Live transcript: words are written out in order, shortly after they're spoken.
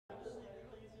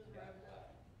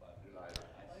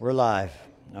We're live.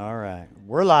 All right.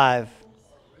 We're live.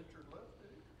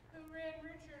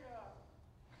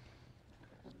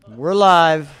 We're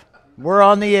live. We're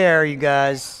on the air, you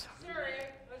guys.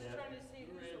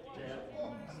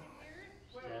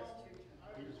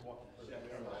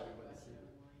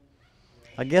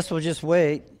 I guess we'll just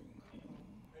wait.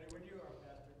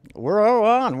 We're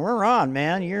on. We're on,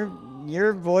 man.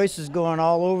 Your voice is going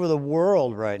all over the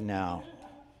world right now.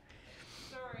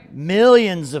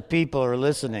 Millions of people are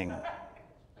listening.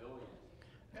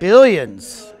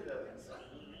 Billions.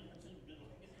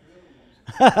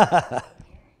 All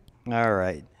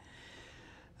right.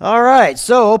 All right.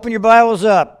 So open your Bibles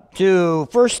up to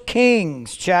 1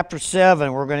 Kings chapter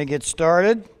 7. We're going to get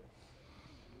started.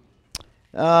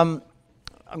 I'm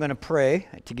going to pray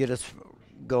to get us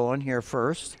going here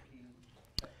first.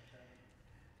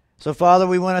 So, Father,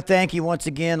 we want to thank you once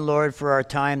again, Lord, for our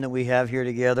time that we have here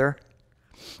together,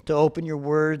 to open your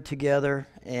word together,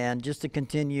 and just to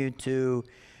continue to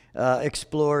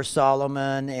explore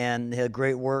Solomon and the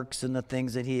great works and the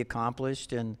things that he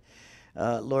accomplished. And,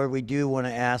 Lord, we do want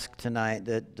to ask tonight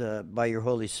that by your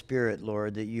Holy Spirit,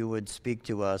 Lord, that you would speak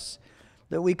to us,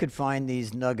 that we could find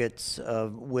these nuggets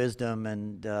of wisdom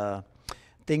and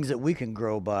things that we can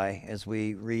grow by as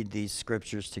we read these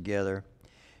scriptures together.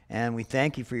 And we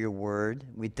thank you for your word.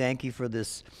 We thank you for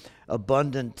this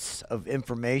abundance of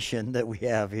information that we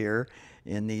have here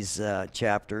in these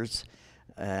chapters.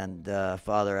 And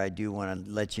Father, I do want to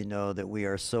let you know that we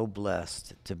are so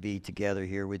blessed to be together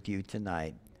here with you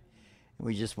tonight.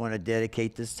 We just want to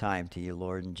dedicate this time to you,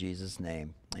 Lord, in Jesus'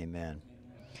 name. Amen.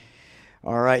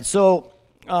 All right, so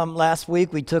last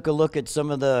week we took a look at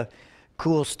some of the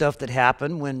cool stuff that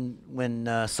happened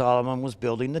when Solomon was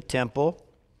building the temple.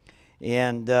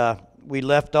 And we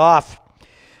left off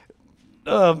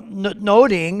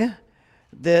noting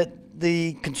that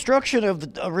the construction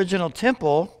of the original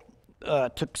temple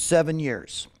took 7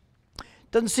 years.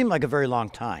 Doesn't seem like a very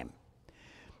long time,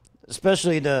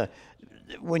 especially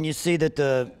when you see that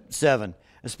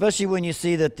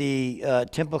the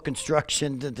temple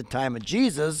construction at the time of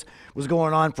Jesus was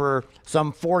going on for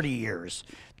some 40 years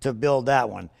to build that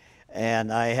one.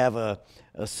 And I have a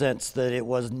sense that it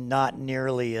was not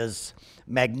nearly as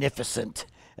magnificent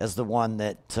as the one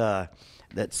that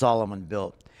Solomon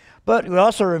built. But we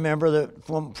also remember that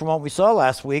from what we saw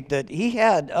last week that he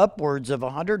had upwards of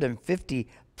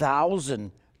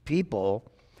 150,000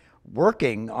 people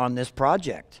working on this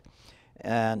project,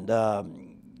 and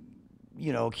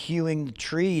hewing the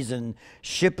trees and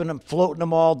shipping them, floating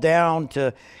them all down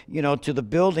to the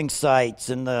building sites,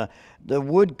 and the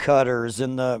woodcutters,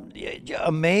 and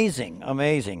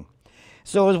amazing.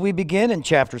 So as we begin in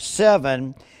chapter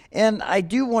 7, and I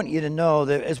do want you to know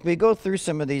that as we go through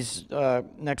some of these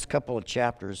next couple of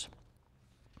chapters,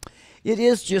 it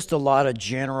is just a lot of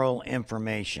general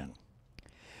information.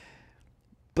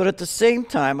 But at the same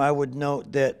time, I would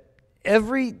note that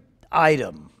every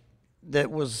item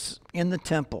that was in the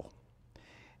temple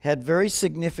had very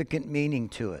significant meaning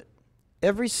to it.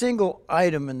 Every single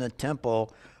item in the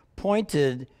temple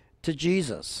pointed to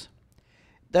Jesus.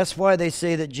 That's why they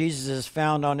say that Jesus is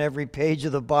found on every page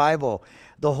of the Bible.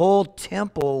 The whole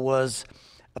temple was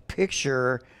a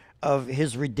picture of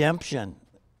his redemption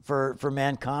for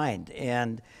mankind.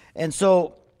 And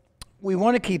so we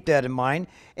want to keep that in mind.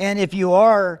 And if you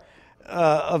are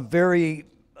a very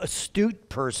astute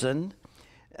person,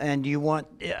 and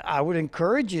I would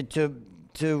encourage you to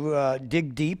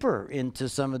dig deeper into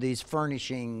some of these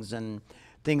furnishings and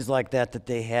things like that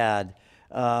they had.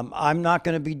 I'm not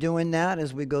going to be doing that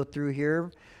as we go through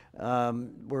here.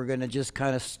 We're going to just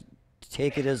kind of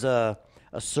take it as a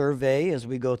survey as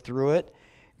we go through it,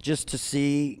 just to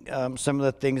see some of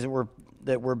the things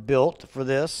that were built for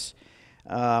this.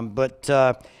 But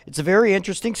it's a very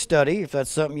interesting study if that's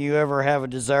something you ever have a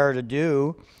desire to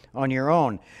do on your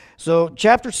own. So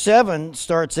chapter 7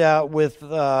 starts out with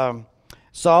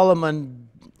Solomon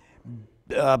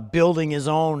building his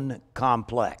own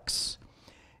complex.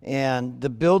 And the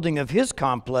building of his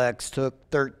complex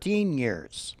took 13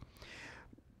 years.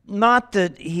 Not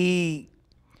that he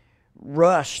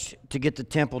rushed to get the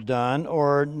temple done,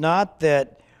 or not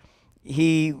that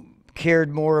he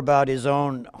cared more about his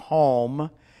own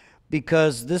home,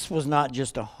 because this was not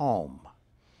just a home.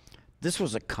 This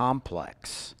was a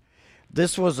complex.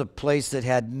 This was a place that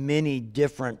had many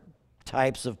different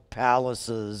types of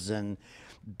palaces and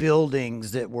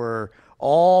buildings that were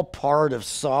all part of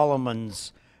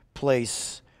Solomon's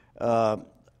place,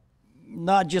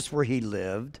 not just where he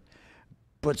lived,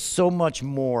 but so much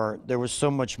more. There was so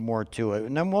much more to it.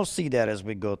 And then we'll see that as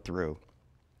we go through.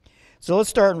 So let's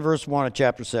start in verse 1 of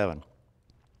chapter 7.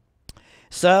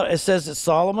 So it says that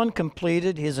Solomon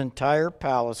completed his entire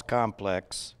palace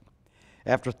complex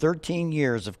after 13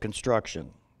 years of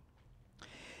construction.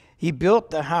 He built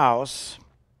the house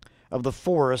of the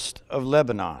forest of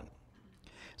Lebanon.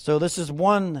 So this is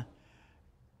one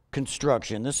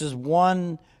construction. This is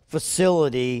one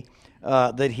facility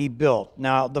that he built.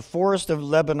 Now, the forest of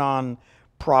Lebanon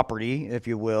property, if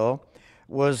you will,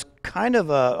 was kind of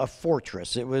a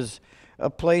fortress. It was a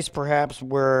place perhaps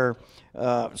where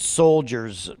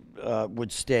soldiers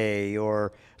would stay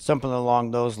or something along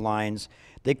those lines.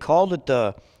 They called it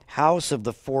the House of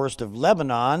the Forest of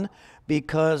Lebanon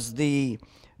because the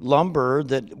lumber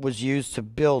that was used to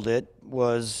build it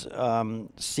was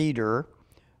cedar,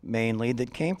 mainly,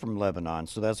 that came from Lebanon.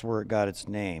 So that's where it got its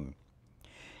name.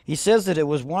 He says that it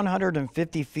was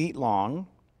 150 feet long,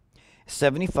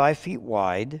 75 feet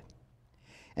wide,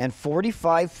 and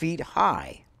 45 feet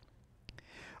high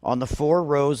on the 4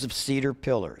 rows of cedar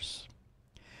pillars,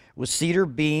 with cedar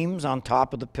beams on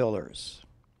top of the pillars.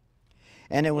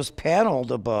 And it was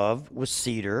paneled above with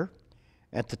cedar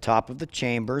at the top of the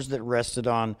chambers that rested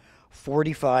on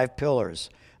 45 pillars.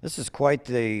 This is quite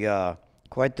the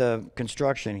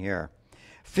construction here.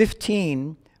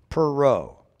 15 per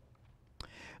row.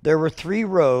 There were 3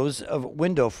 rows of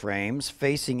window frames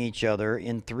facing each other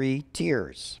in 3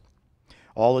 tiers.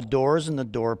 All the doors and the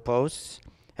doorposts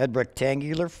had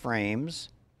rectangular frames,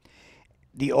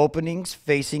 the openings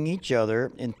facing each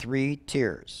other in 3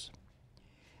 tiers.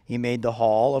 He made the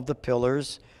hall of the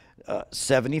pillars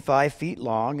 75 feet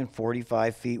long and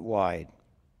 45 feet wide.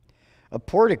 A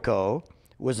portico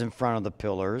was in front of the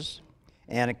pillars,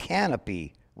 and a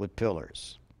canopy with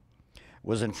pillars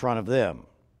was in front of them.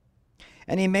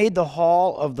 And he made the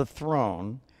hall of the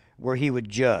throne where he would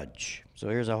judge. So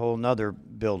here's a whole nother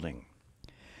building.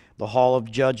 The hall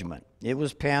of judgment. It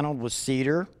was paneled with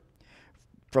cedar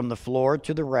from the floor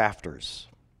to the rafters.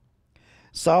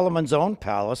 Solomon's own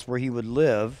palace, where he would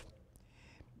live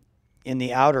in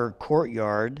the outer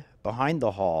courtyard behind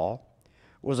the hall,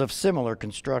 was of similar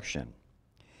construction.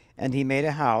 And he made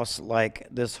a house like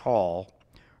this hall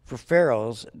for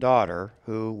Pharaoh's daughter,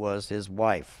 who was his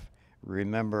wife.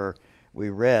 Remember, we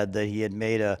read that he had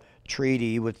made a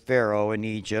treaty with Pharaoh in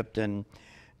Egypt, and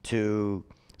to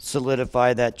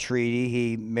solidify that treaty,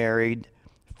 he married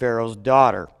Pharaoh's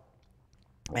daughter.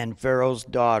 And Pharaoh's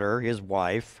daughter, his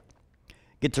wife,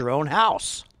 gets her own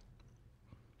house.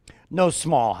 No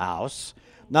small house,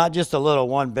 not just a little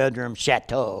 1-bedroom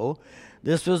chateau.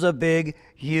 This was a big,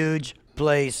 huge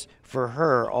place for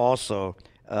her also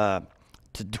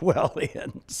to dwell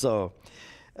in. So,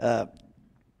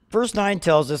 verse 9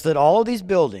 tells us that all of these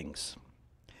buildings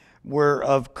were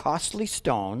of costly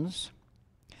stones,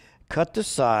 cut to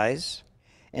size,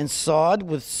 and sawed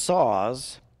with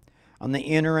saws on the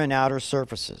inner and outer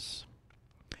surfaces,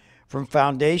 from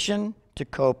foundation to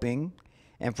coping,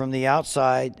 and from the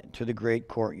outside to the great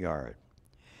courtyard.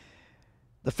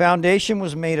 The foundation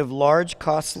was made of large,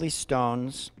 costly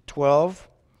stones, 12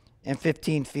 and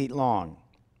 15 feet long.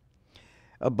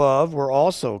 Above were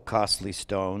also costly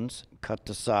stones cut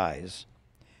to size,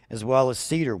 as well as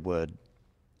cedar wood.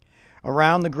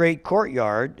 Around the great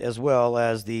courtyard, as well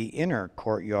as the inner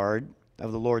courtyard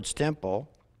of the Lord's temple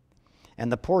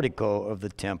and the portico of the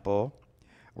temple,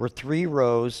 were 3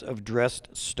 rows of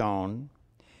dressed stone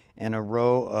and a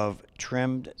row of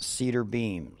trimmed cedar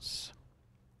beams.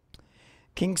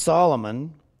 King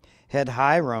Solomon had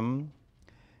Hiram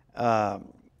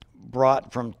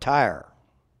brought from Tyre.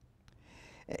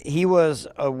 He was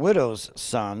a widow's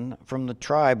son from the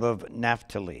tribe of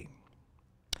Naphtali.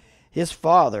 His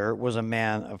father was a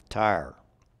man of Tyre,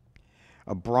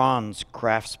 a bronze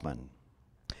craftsman.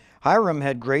 Hiram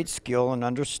had great skill and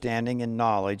understanding and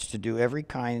knowledge to do every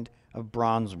kind of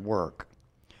bronze work.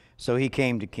 So he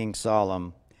came to King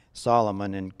Solomon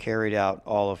and carried out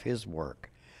all of his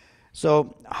work.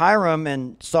 So Hiram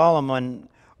and Solomon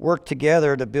worked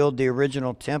together to build the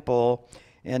original temple,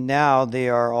 and now they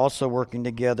are also working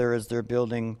together as they're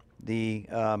building the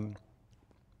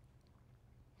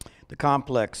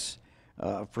complex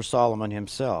for Solomon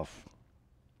himself.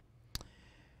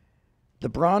 The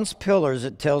bronze pillars,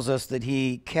 it tells us that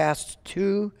he cast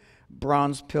 2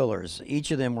 bronze pillars.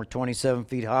 Each of them were 27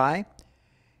 feet high,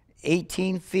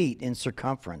 18 feet in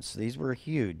circumference. These were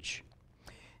huge.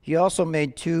 He also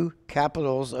made 2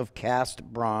 capitals of cast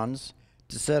bronze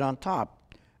to set on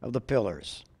top of the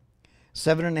pillars.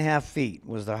 7.5 feet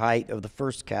was the height of the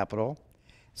first capital.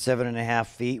 7.5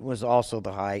 feet was also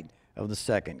the height of the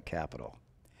second capital.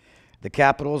 The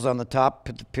capitals on the top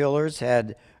of the pillars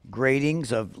had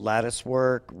gratings of lattice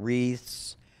work,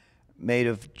 wreaths made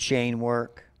of chain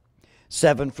work,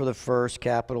 7 for the first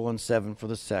capital and 7 for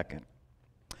the second.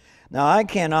 Now, I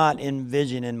cannot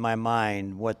envision in my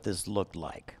mind what this looked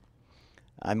like.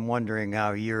 I'm wondering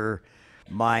how your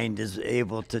mind is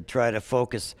able to try to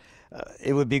focus.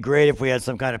 It would be great if we had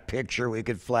some kind of picture we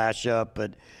could flash up,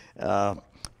 but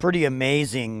pretty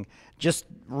amazing. Just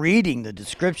reading the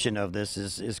description of this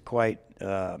is quite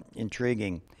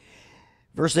intriguing.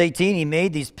 Verse 18, he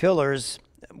made these pillars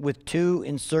with 2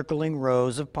 encircling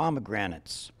rows of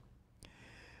pomegranates,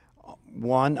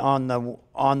 one on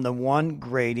the one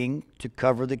grating to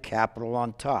cover the capital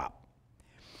on top.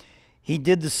 He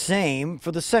did the same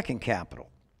for the second capital.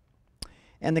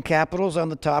 And the capitals on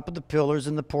the top of the pillars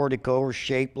in the portico were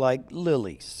shaped like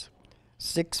lilies,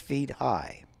 6 feet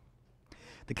high.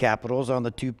 The capitals on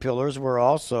the 2 pillars were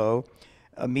also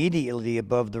immediately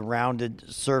above the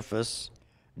rounded surface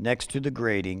next to the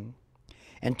grating,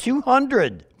 and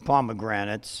 200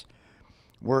 pomegranates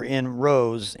were in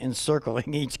rows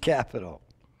encircling each capital.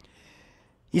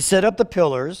 He set up the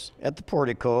pillars at the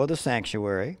portico of the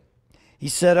sanctuary. He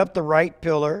set up the right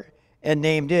pillar and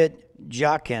named it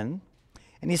Jachin,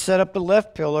 and he set up the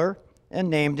left pillar and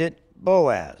named it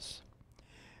Boaz.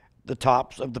 The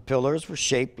tops of the pillars were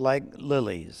shaped like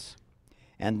lilies,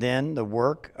 and then the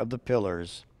work of the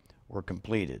pillars were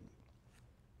completed.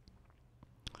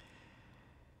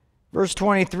 Verse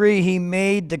 23, he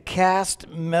made the cast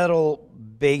metal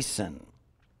basin,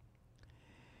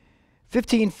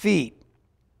 15 feet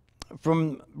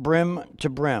from brim to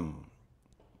brim,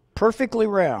 perfectly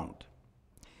round.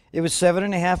 It was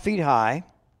 7.5 feet high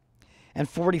and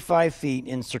 45 feet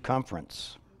in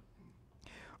circumference.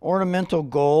 Ornamental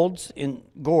gourds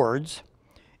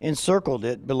encircled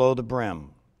it below the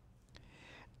brim,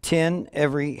 10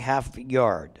 every half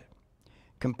yard,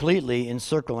 completely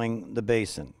encircling the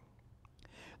basin.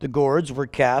 The gourds were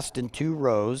cast in 2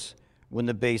 rows when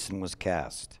the basin was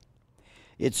cast.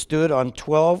 It stood on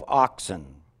 12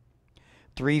 oxen,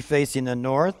 3 facing the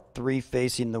north, 3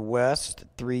 facing the west,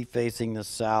 3 facing the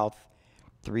south,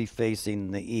 3 facing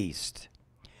the east.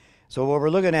 So what we're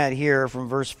looking at here from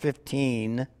verse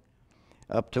 15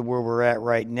 up to where we're at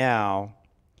right now,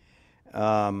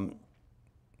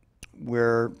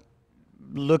 we're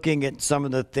looking at some of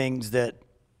the things that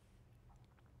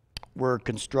were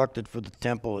constructed for the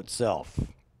temple itself.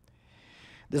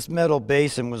 This metal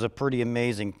basin was a pretty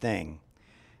amazing thing,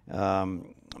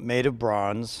 made of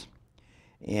bronze,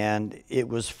 and it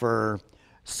was for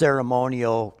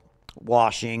ceremonial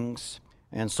washings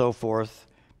and so forth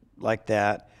like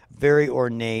that. Very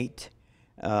ornate,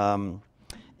 and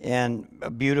a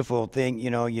beautiful thing.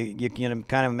 You know, you can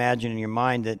kind of imagine in your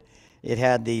mind that it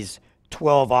had these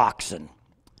 12 oxen,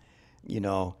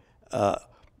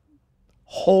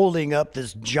 holding up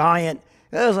this giant,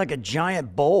 it was like a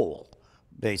giant bowl,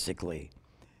 basically.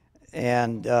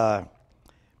 And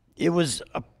it was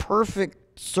a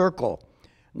perfect circle.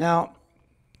 Now,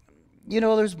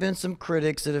 there's been some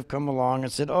critics that have come along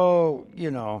and said,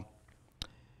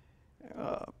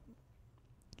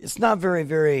 it's not very,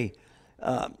 very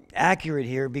accurate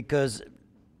here because,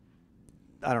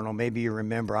 I don't know, maybe you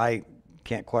remember, I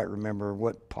can't quite remember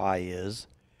what pi is,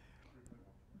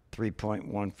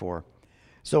 3.14.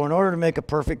 So in order to make a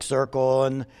perfect circle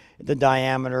and the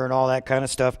diameter and all that kind of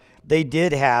stuff, they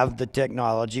did have the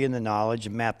technology and the knowledge,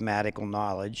 mathematical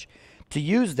knowledge, to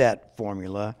use that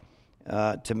formula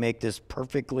to make this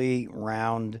perfectly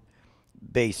round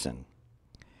basin.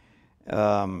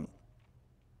 The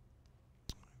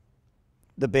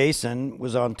basin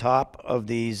was on top of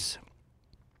these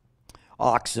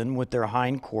oxen with their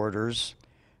hindquarters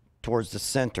towards the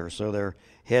center, so their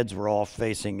heads were all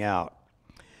facing out.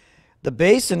 The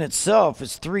basin itself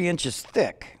is 3 inches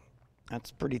thick. That's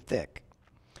pretty thick.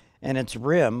 And its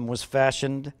rim was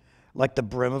fashioned like the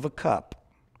brim of a cup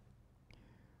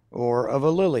or of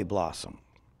a lily blossom.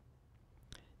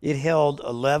 It held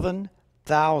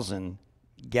 11,000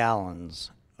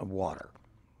 gallons of water.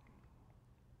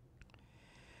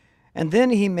 And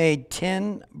then he made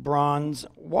 10 bronze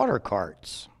water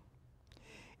carts.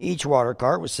 Each water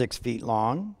cart was 6 feet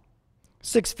long,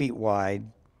 6 feet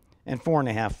wide, and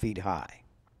 4.5 feet high.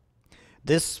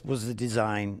 This was the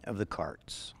design of the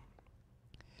carts.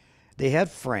 They had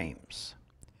frames.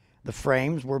 The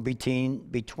frames were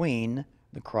between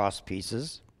the cross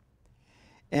pieces,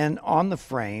 and on the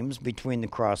frames between the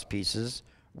cross pieces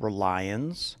were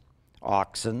lions,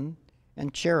 oxen,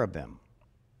 and cherubim.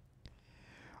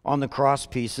 On the cross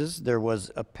pieces there was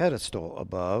a pedestal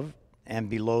above, and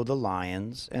below the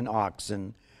lions and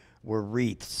oxen were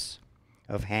wreaths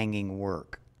of hanging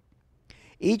work.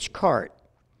 Each cart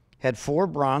had 4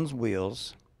 bronze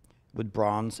wheels with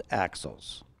bronze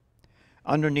axles.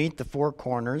 Underneath the 4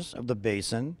 corners of the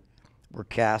basin were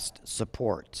cast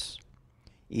supports.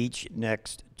 each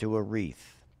next to a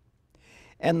wreath.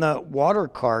 And the water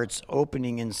cart's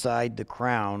opening inside the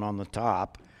crown on the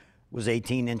top was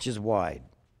 18 inches wide.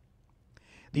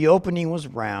 The opening was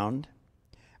round,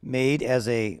 made as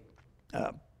a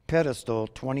pedestal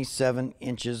 27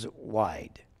 inches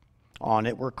wide. On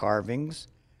it were carvings,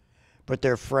 but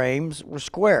their frames were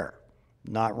square,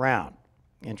 not round.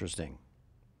 Interesting.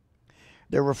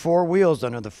 There were 4 wheels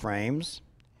under the frames,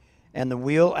 and the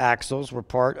wheel axles were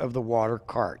part of the water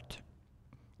cart.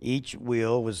 Each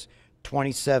wheel was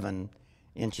 27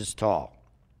 inches tall.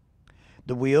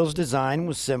 The wheel's design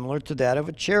was similar to that of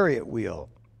a chariot wheel.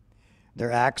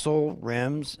 Their axle,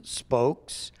 rims,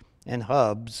 spokes, and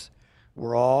hubs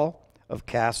were all of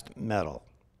cast metal.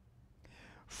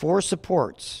 4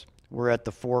 supports were at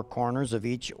the 4 corners of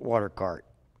each water cart.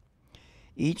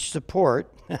 Each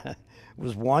support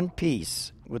was one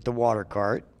piece with the water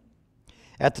cart.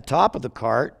 At the top of the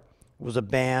cart was a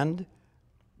band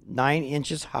 9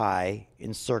 inches high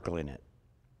encircling it.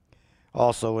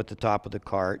 Also at the top of the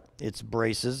cart, its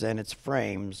braces and its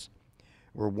frames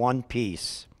were one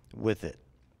piece with it.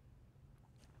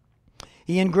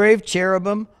 He engraved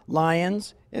cherubim,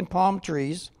 lions, and palm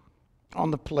trees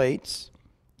on the plates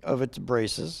of its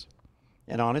braces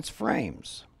and on its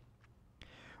frames,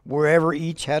 wherever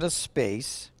each had a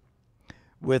space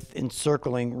with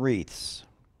encircling wreaths.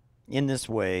 In this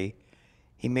way,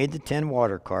 he made the 10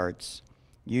 water carts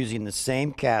using the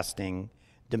same casting,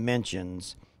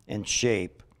 dimensions, and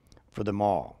shape for them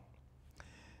all.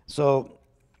 So,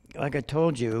 like I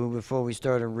told you before we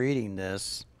started reading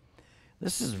this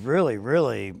is really,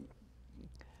 really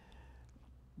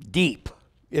deep,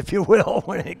 if you will,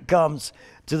 when it comes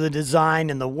to the design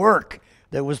and the work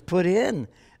that was put in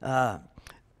to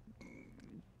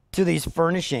these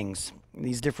furnishings.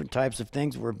 These different types of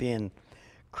things were being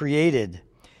created.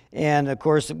 And, of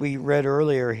course, we read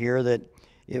earlier here that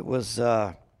it was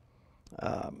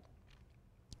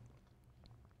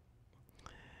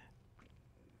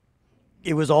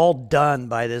all done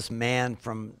by this man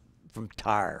from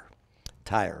Tyre,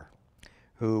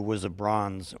 who was a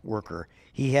bronze worker.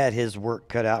 He had his work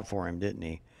cut out for him, didn't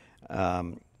he?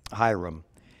 Hiram.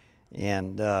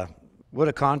 And what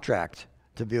a contract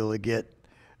to be able to get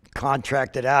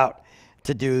contracted out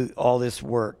to do all this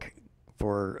work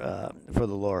for the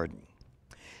Lord.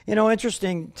 You know,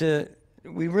 interesting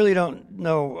we really don't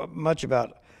know much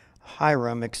about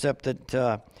Hiram except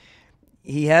that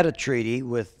he had a treaty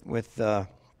with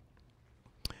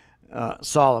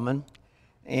Solomon,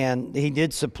 and he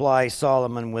did supply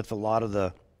Solomon with a lot of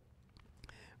the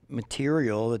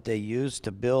material that they used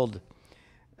to build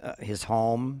his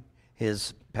home,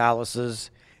 his palaces,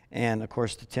 and of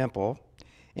course the temple,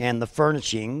 and the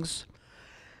furnishings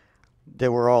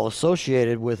that were all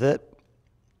associated with it.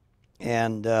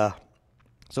 And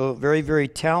so very, very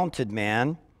talented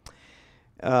man.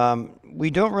 We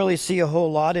don't really see a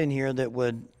whole lot in here that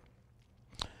would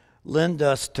lend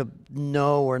us to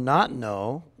know or not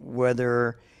know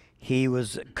whether he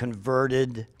was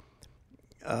converted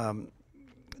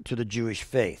to the Jewish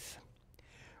faith.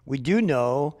 We do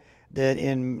know that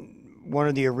in one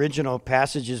of the original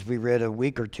passages we read a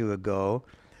week or two ago,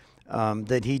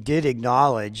 that he did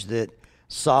acknowledge that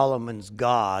Solomon's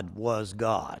God was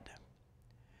God.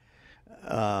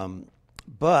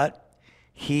 But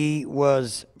he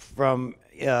was from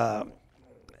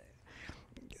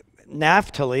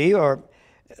Naphtali, or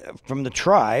from the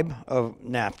tribe of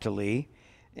Naphtali.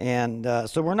 And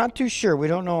so we're not too sure. We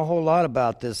don't know a whole lot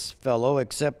about this fellow,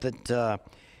 except that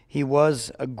he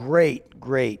was a great,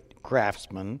 great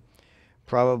craftsman,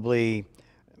 probably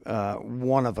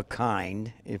one of a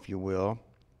kind, if you will.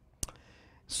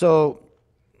 So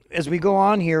as we go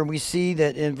on here, we see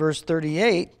that in verse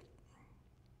 38,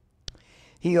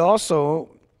 he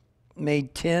also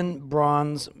made 10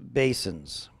 bronze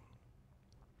basins.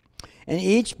 And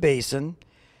each basin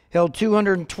held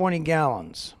 220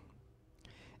 gallons,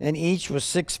 and each was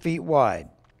 6 feet wide.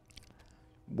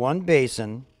 One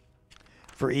basin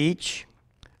for each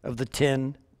of the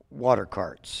 10 water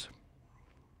carts.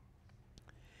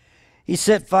 He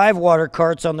set 5 water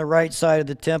carts on the right side of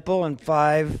the temple and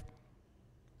 5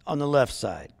 on the left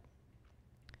side.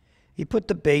 He put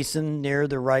the basin near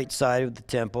the right side of the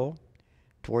temple,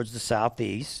 towards the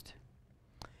southeast.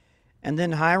 And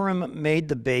then Hiram made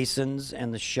the basins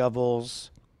and the shovels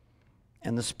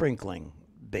and the sprinkling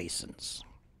basins.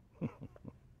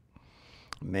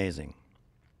 Amazing.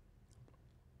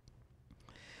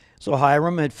 So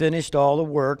Hiram had finished all the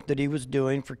work that he was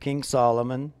doing for King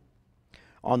Solomon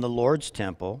on the Lord's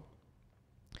temple.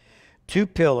 2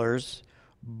 pillars,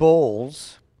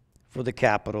 bowls for the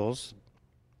capitals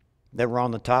that were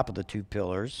on the top of the 2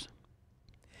 pillars.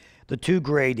 the 2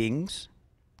 gratings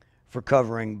for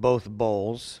covering both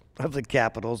bowls of the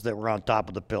capitals that were on top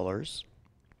of the pillars,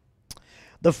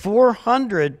 the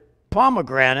 400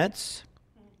 pomegranates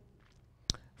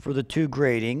for the 2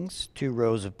 gratings, 2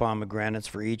 rows of pomegranates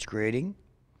for each grating,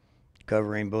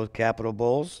 covering both capital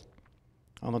bowls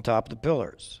on the top of the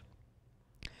pillars,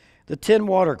 the 10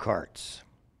 water carts,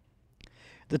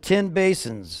 the 10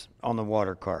 basins on the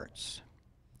water carts,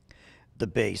 the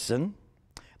basin,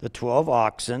 the 12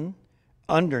 oxen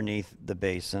underneath the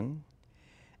basin,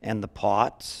 and the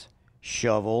pots,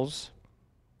 shovels,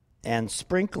 and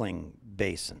sprinkling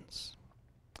basins.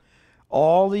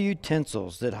 All the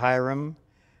utensils that Hiram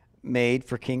made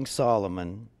for King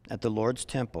Solomon at the Lord's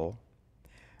temple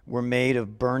were made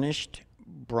of burnished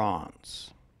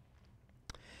bronze.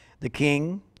 The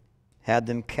king had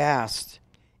them cast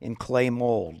in clay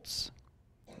molds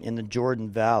in the Jordan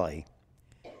Valley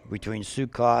between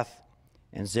Sukkoth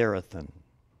and Zarethan.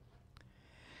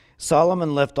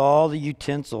 Solomon left all the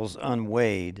utensils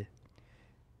unweighed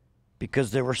because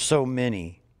there were so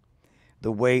many.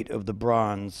 The weight of the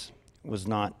bronze was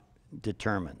not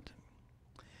determined.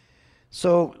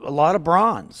 So a lot of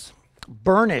bronze,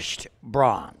 burnished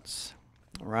bronze,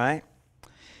 right?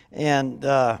 And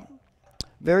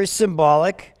very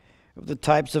symbolic of the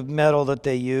types of metal that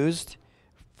they used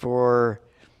for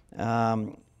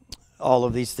all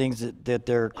of these things that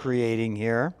they're creating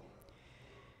here.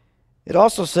 It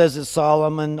also says that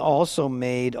Solomon also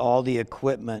made all the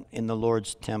equipment in the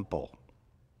Lord's temple.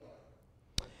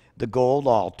 The gold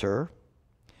altar,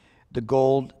 the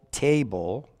gold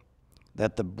table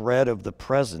that the bread of the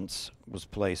presence was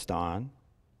placed on,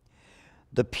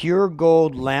 the pure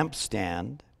gold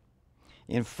lampstand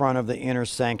in front of the inner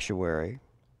sanctuary,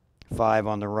 5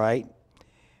 on the right,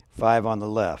 5 on the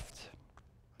left,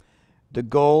 the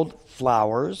gold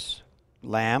flowers,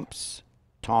 lamps,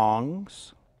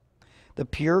 tongs, the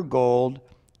pure gold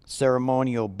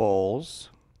ceremonial bowls,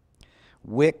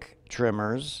 wick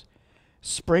trimmers,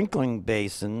 sprinkling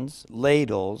basins,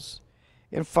 ladles,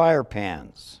 and fire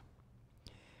pans,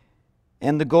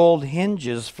 and the gold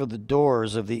hinges for the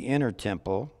doors of the inner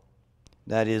temple,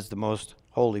 that is the most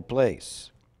holy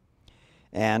place,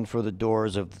 and for the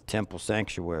doors of the temple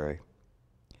sanctuary.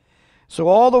 So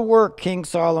all the work King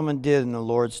Solomon did in the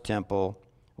Lord's temple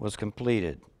was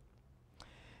completed.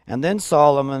 And then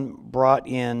Solomon brought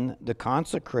in the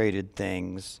consecrated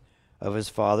things of his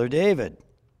father David,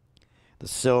 the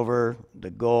silver, the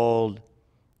gold,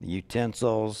 the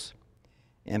utensils,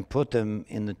 and put them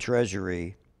in the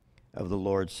treasury of the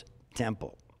Lord's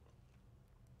temple.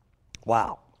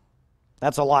 Wow,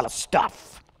 that's a lot of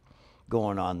stuff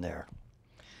going on there.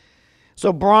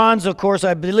 So bronze, of course,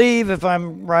 I believe, if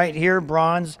I'm right here,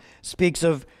 bronze speaks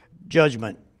of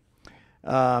judgment.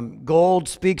 Gold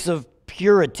speaks of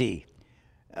purity.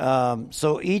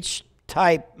 So each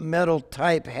metal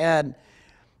type had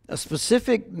a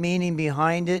specific meaning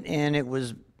behind it, and it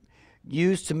was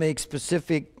used to make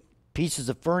specific pieces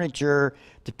of furniture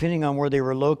depending on where they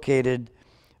were located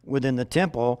within the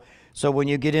temple. So when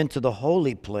you get into the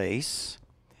holy place,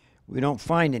 we don't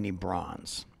find any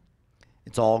bronze.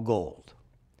 It's all gold.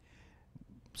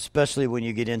 Especially when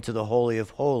you get into the Holy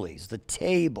of Holies, the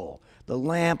table, the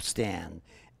lampstand,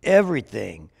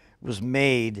 everything was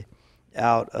made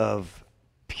out of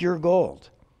pure gold.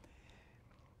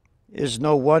 There's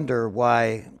no wonder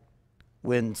why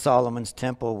when Solomon's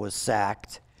temple was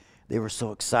sacked, they were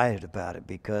so excited about it,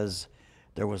 because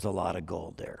there was a lot of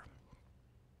gold there.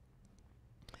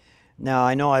 Now,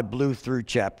 I know I blew through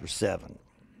chapter 7,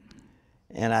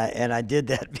 and I did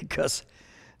that because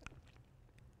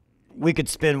we could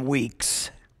spend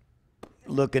weeks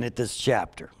looking at this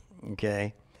chapter,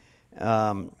 okay?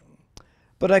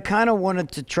 But I kind of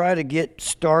wanted to try to get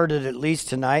started at least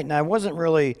tonight, and I wasn't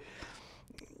really,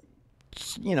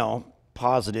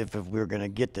 positive if we were going to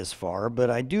get this far, but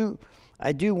I do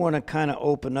want to kind of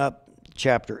open up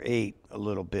chapter 8 a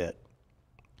little bit,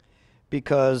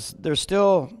 because they're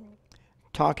still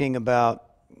talking about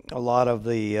a lot of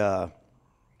the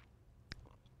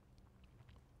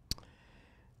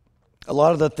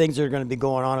things that are going to be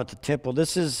going on at the temple.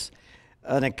 This is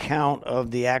an account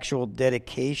of the actual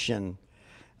dedication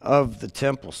of the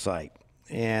temple site,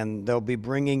 and they'll be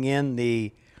bringing in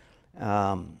the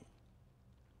Ark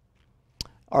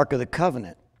of the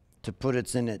Covenant to put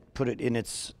it in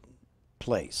its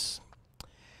place.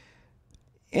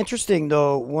 Interesting,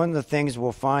 though, one of the things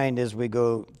we'll find as we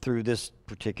go through this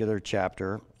particular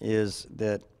chapter is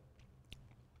that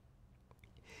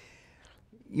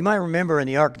you might remember in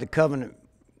the Ark of the Covenant,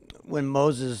 when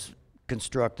Moses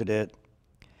constructed it,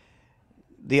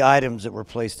 the items that were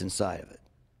placed inside of it.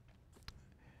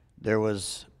 There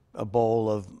was a bowl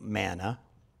of manna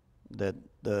that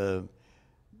the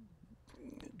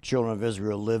children of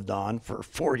Israel lived on for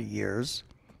 40 years.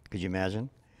 Could you imagine?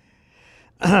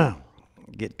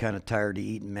 Get kind of tired of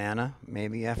eating manna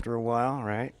maybe after a while,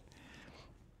 right?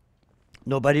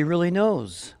 Nobody really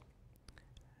knows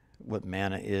what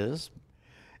manna is.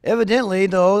 Evidently,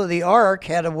 though, the ark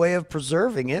had a way of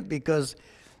preserving it because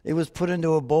it was put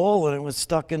into a bowl and it was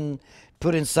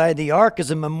put inside the ark as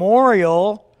a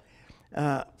memorial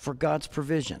for God's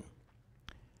provision.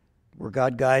 Where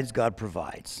God guides, God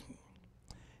provides.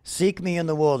 Seek me in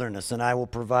the wilderness and I will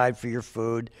provide for your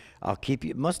food. I'll keep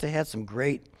you. It must have had some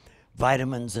great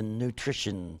vitamins and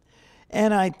nutrition.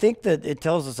 And I think that it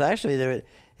tells us actually that it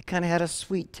kind of had a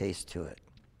sweet taste to it.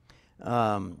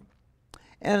 And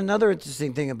another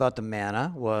interesting thing about the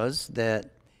manna was that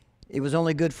it was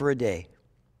only good for a day.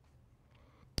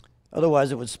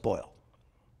 Otherwise, it would spoil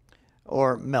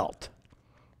or melt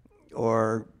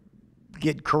or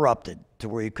get corrupted to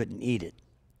where you couldn't eat it.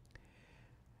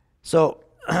 So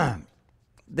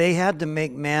they had to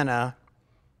make manna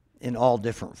in all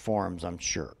different forms, I'm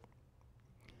sure.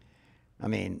 I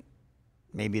mean,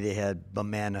 maybe they had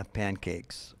banana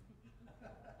pancakes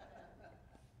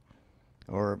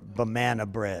or banana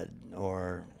bread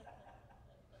or...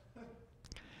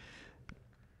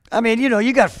 I mean,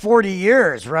 you got 40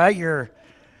 years, right? You're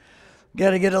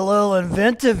got to get a little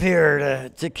inventive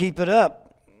here to keep it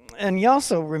up. And you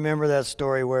also remember that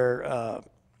story where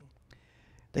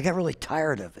they got really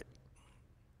tired of it.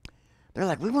 They're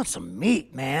like, we want some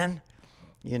meat, man,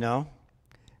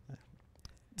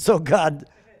 So God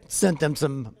sent them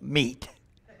some meat.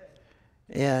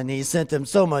 And he sent them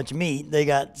so much meat, they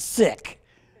got sick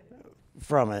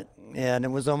from it. And it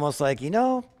was almost like,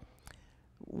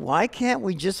 why can't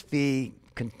we just be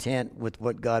content with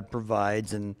what God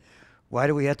provides? And why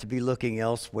do we have to be looking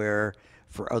elsewhere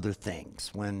for other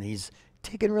things when he's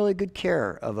taking really good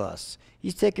care of us?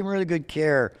 He's taking really good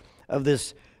care of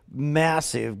this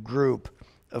massive group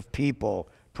of people,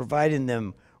 providing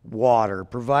them water,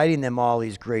 providing them all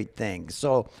these great things.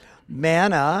 So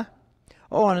manna,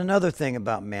 and another thing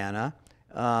about manna,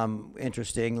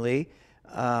 interestingly,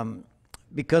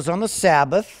 because on the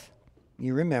Sabbath,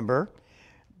 you remember,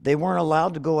 they weren't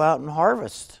allowed to go out and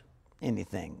harvest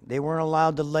anything. They weren't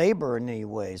allowed to labor in any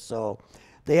way. So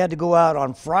they had to go out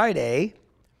on Friday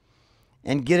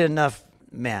and get enough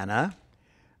manna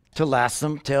to last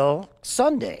them till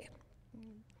Sunday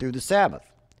through the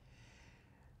Sabbath,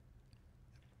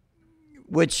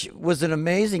 which was an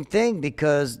amazing thing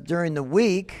because during the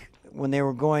week, when they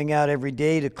were going out every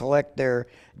day to collect their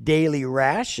daily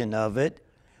ration of it,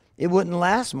 it wouldn't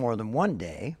last more than one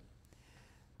day.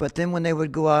 But then when they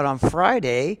would go out on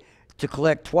Friday to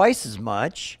collect twice as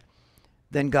much,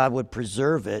 then God would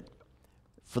preserve it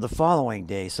for the following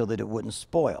day so that it wouldn't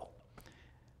spoil.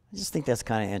 I just think that's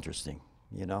kind of interesting,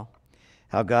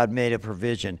 how God made a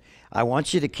provision. I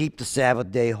want you to keep the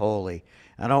Sabbath day holy.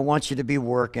 I don't want you to be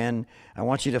working. I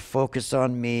want you to focus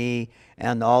on me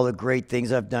and all the great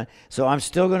things I've done. So I'm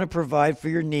still going to provide for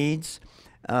your needs.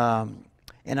 And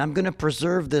I'm going to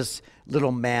preserve this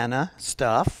little manna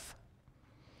stuff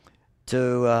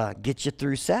to get you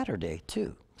through Saturday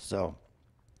too. So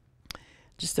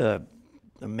just a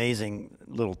amazing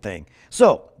little thing.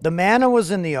 So the manna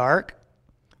was in the ark.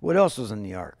 What else was in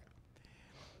the ark?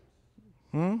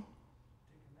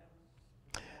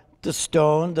 The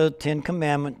stone, the 10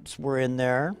 Commandments were in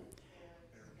there.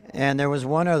 And there was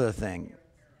one other thing,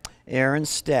 Aaron's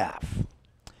staff.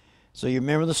 So you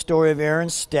remember the story of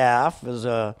Aaron's staff as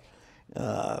a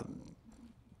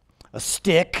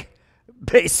stick,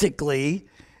 basically,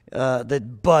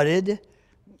 that budded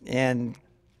and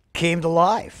came to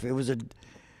life.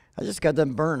 I just got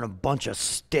done burning a bunch of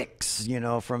sticks,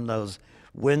 from those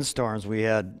windstorms we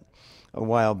had a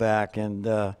while back, and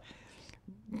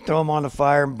throw them on the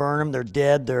fire and burn them. They're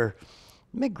dead. They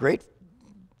make great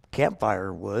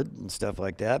campfire wood and stuff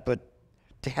like that, but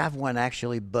to have one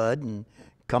actually bud and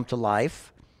come to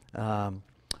life,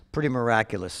 pretty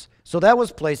miraculous. So that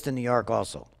was placed in the ark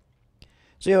also.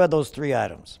 So you had those three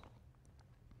items.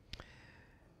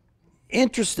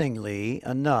 Interestingly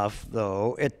enough,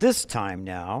 though, at this time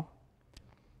now,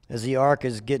 as the ark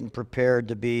is getting prepared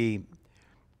to be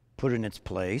put in its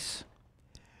place,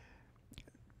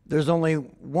 there's only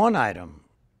one item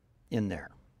in there,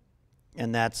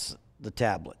 and that's the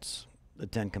tablets, the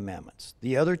 10 Commandments.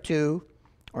 The other two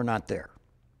are not there.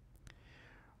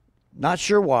 Not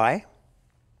sure why.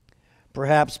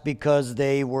 Perhaps because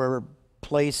they were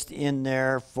placed in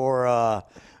there for a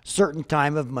certain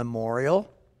time of memorial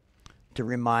to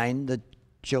remind the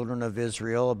children of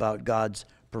Israel about God's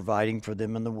providing for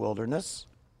them in the wilderness.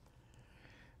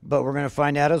 But we're going to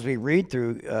find out as we read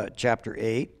through chapter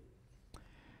 8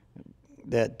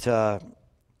 that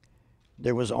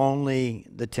there was only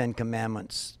the 10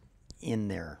 Commandments in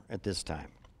there at this time.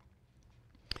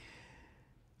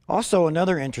 Also,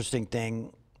 another interesting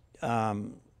thing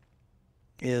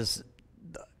is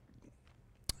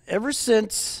ever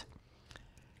since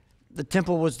the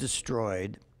temple was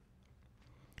destroyed,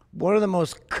 one of the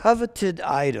most coveted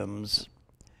items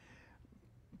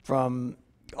from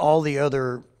all the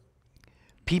other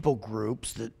people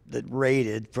groups that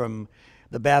raided, from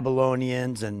the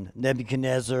Babylonians and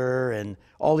Nebuchadnezzar and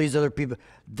all these other people,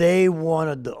 they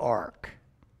wanted the ark.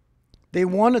 They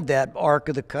wanted that Ark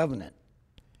of the Covenant,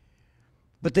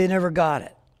 but they never got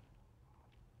it.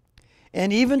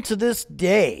 And even to this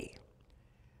day,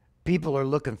 people are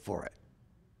looking for it.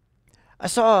 I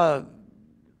saw a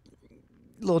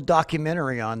little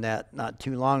documentary on that not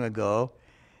too long ago,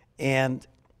 and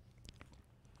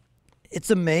it's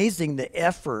amazing the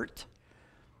effort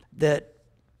that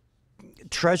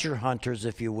treasure hunters,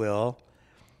 if you will,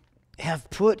 have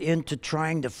put into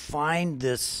trying to find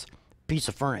this piece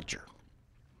of furniture.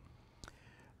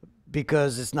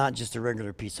 Because it's not just a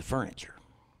regular piece of furniture.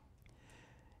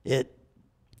 It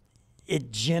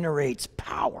generates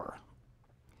power.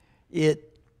 It's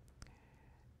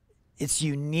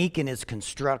unique in its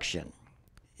construction.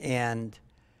 And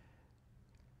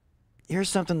here's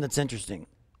something that's interesting.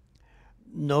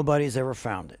 Nobody's ever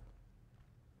found it.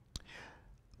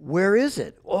 Where is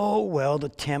it? Oh, well, the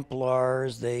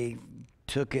Templars, they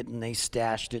took it and they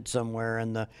stashed it somewhere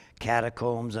in the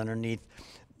catacombs underneath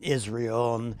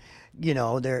Israel. And, you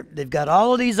know, they've got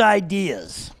all of these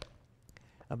ideas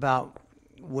about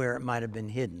where it might have been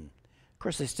hidden. Of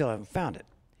course, they still haven't found it.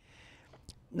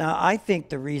 Now, I think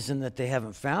the reason that they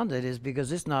haven't found it is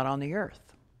because it's not on the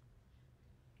earth.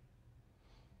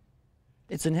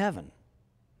 It's in heaven.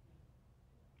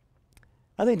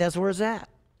 I think that's where it's at.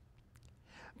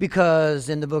 Because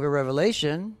in the book of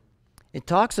Revelation, it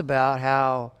talks about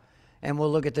how, and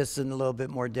we'll look at this in a little bit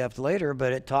more depth later,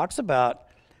 but it talks about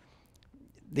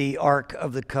the Ark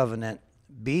of the Covenant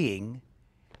being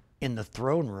in the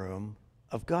throne room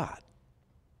of God.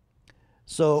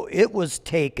 So it was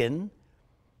taken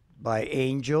by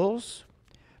angels,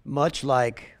 much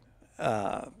like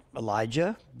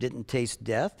Elijah didn't taste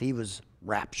death. He was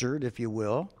raptured, if you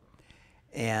will.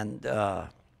 And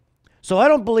so I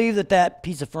don't believe that that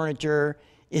piece of furniture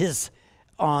is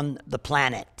on the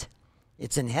planet.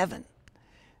 It's in heaven.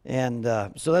 And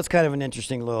so that's kind of an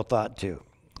interesting little thought, too.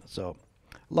 So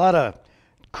a lot of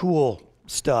cool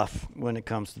stuff when it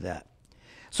comes to that.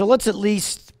 So let's at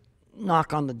least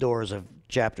knock on the doors of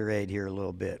chapter 8 here a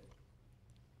little bit.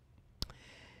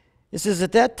 It says,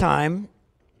 at that time,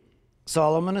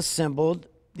 Solomon assembled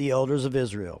the elders of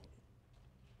Israel,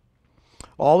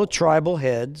 all the tribal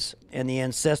heads and the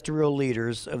ancestral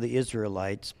leaders of the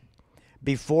Israelites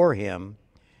before him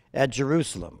at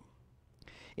Jerusalem,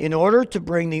 in order to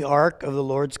bring the ark of the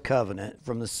Lord's covenant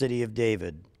from the city of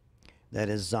David, that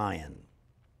is Zion.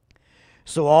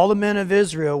 So all the men of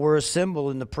Israel were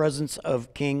assembled in the presence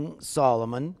of King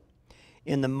Solomon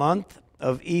in the month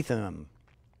of Ethanim,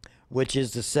 which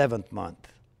is the 7th month,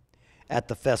 at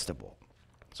the festival.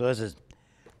 So this is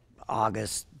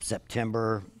August,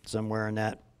 September, somewhere in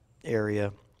that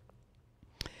area.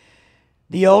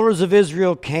 The elders of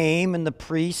Israel came, and the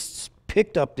priests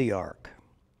picked up the ark.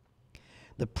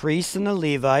 The priests and the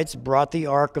Levites brought the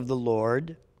ark of the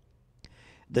Lord,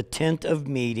 the tent of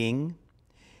meeting,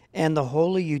 and the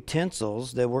holy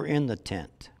utensils that were in the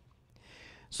tent.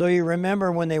 So you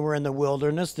remember when they were in the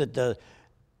wilderness that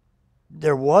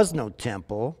there was no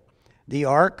temple. The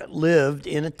ark lived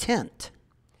in a tent.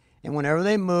 And whenever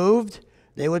they moved,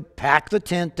 they would pack the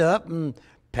tent up and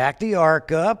pack the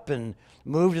ark up and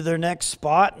move to their next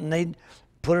spot, and they'd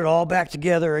put it all back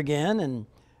together again and,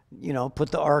 you know,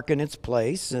 put the ark in its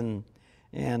place. And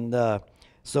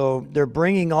so they're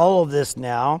bringing all of this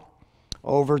now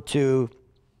over to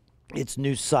its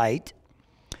new site.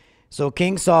 So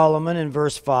King Solomon, in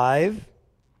verse 5,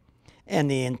 and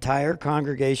the entire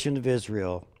congregation of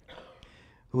Israel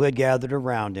who had gathered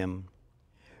around him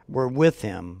were with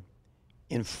him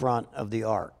in front of the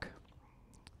ark.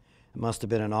 It must have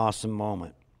been an awesome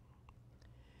moment.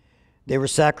 They were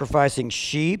sacrificing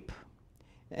sheep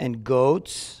and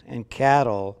goats and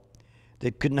cattle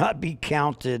that could not be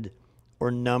counted or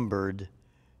numbered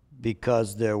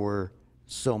because there were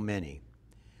so many.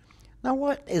 Now,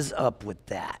 what is up with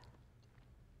that?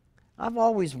 I've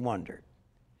always wondered,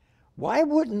 why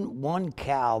wouldn't one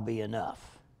cow be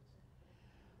enough?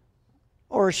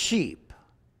 Or a sheep,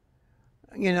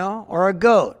 you know, or a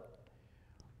goat?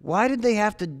 Why did they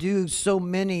have to do so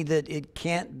many that it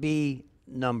can't be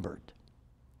numbered?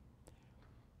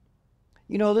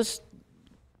 You know, this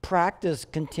practice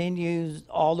continues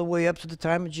all the way up to the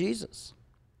time of Jesus.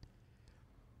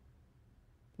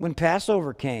 When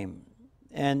Passover came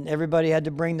and everybody had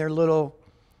to bring their little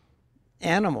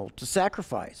animal to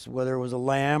sacrifice, whether it was a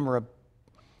lamb or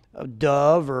a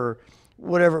dove or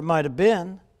whatever it might have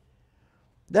been,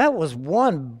 that was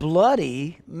one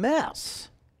bloody mess.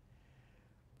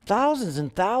 Thousands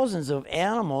and thousands of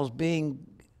animals being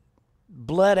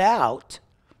bled out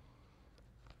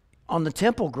on the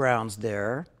temple grounds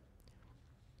there.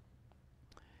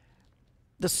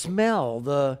 The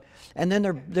smell, and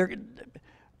then they're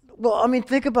well, I mean,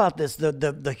 think about this,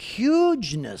 the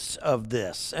hugeness of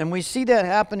this, and we see that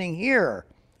happening here.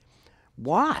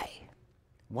 Why?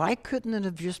 Why couldn't it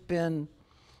have just been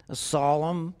a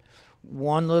solemn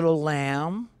one little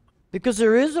lamb? Because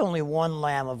there is only one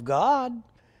Lamb of God.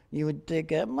 You would think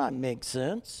that might make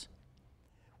sense.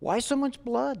 Why so much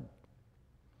blood?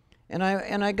 And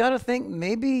I got to think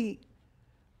maybe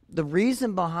the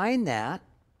reason behind that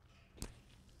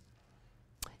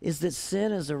is that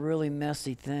sin is a really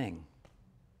messy thing.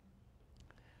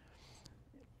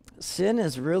 Sin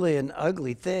is really an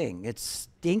ugly thing. It's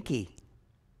stinky.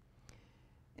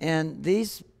 And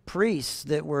these priests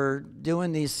that were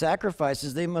doing these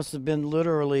sacrifices, they must have been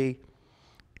literally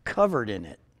covered in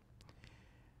it.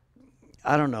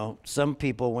 I don't know. Some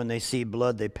people, when they see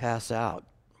blood, they pass out.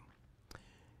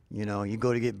 You know, you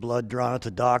go to get blood drawn at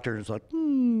the doctor, and it's like,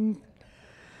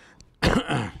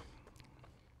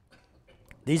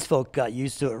 These folk got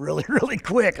used to it really, really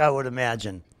quick, I would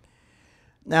imagine.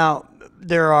 Now,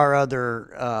 there are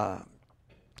other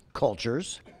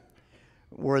cultures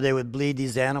where they would bleed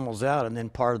these animals out, and then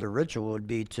part of the ritual would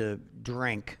be to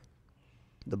drink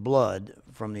the blood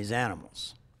from these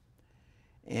animals.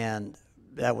 And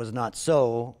that was not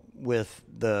so with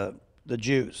the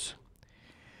Jews.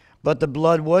 But the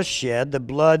blood was shed, the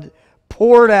blood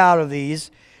poured out of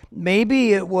these.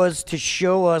 Maybe it was to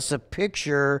show us a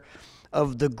picture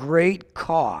of the great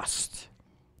cost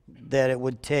that it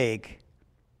would take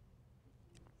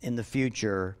in the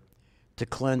future to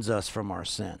cleanse us from our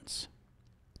sins.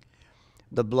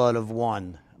 The blood of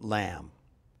one lamb,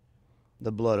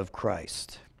 the blood of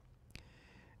Christ.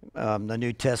 The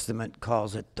New Testament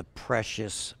calls it the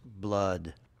precious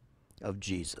blood of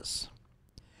Jesus.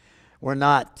 We're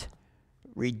not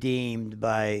redeemed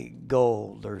by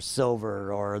gold or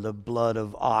silver or the blood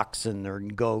of oxen or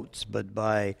goats, but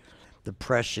by the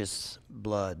precious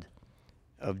blood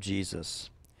of Jesus.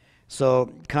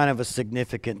 So kind of a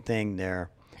significant thing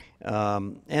there.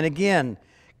 And again,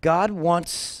 God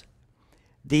wants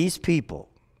these people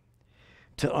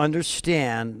to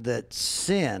understand that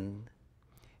sin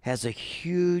has a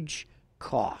huge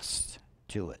cost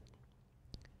to it.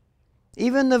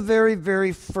 Even the very,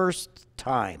 very first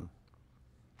time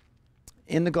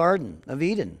in the Garden of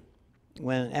Eden,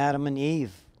 when Adam and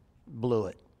Eve blew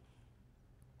it.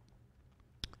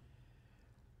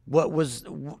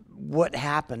 What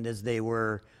happened as they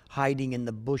were hiding in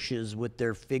the bushes with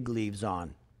their fig leaves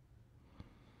on?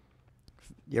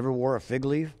 You ever wore a fig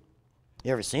leaf?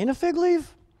 You ever seen a fig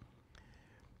leaf?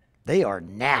 They are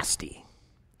nasty.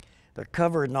 They're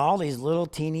covered in all these little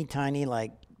teeny tiny,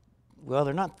 like, well,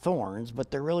 they're not thorns, but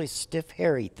they're really stiff,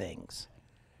 hairy things.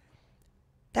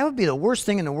 That would be the worst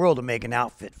thing in the world to make an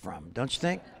outfit from, don't you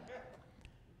think?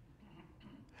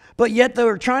 But yet they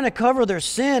were trying to cover their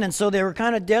sin, and so they were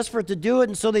kind of desperate to do it,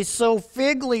 and so they sew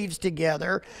fig leaves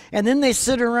together, and then they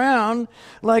sit around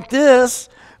like this,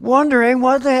 wondering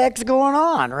what the heck's going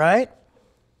on, right?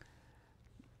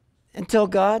 Until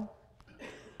God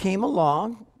came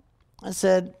along and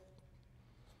said,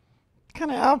 what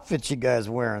kind of outfits you guys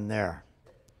wearing there?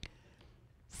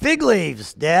 Fig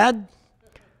leaves, Dad.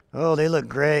 Oh, they look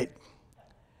great.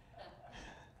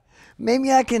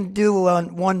 Maybe I can do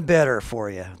one better for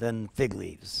you than fig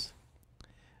leaves.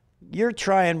 You're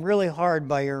trying really hard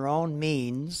by your own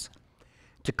means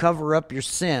to cover up your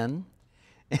sin,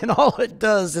 and all it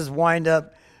does is wind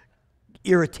up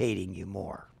irritating you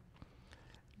more.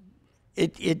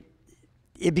 It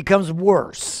becomes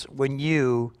worse when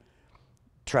you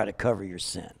try to cover your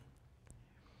sin.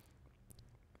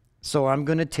 So I'm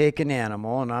going to take an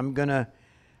animal and I'm going to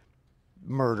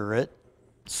murder it,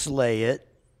 slay it,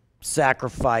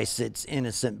 sacrifice its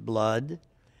innocent blood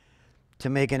to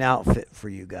make an outfit for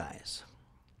you guys.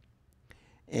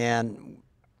 And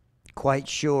quite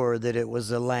sure that it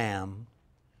was a lamb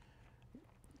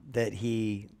that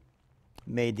he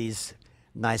made these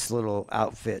nice little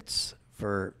outfits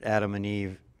for Adam and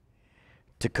Eve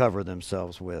to cover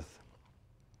themselves with.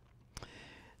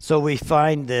 So we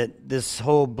find that this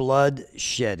whole blood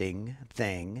shedding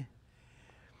thing,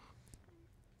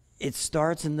 it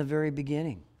starts in the very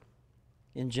beginning,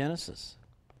 in Genesis.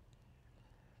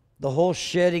 The whole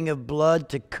shedding of blood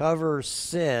to cover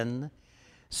sin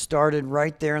started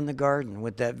right there in the garden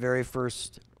with that very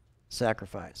first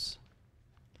sacrifice.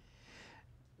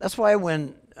 That's why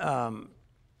when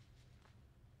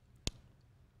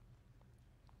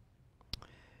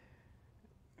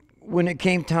it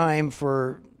came time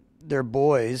for their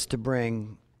boys to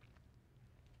bring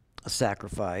a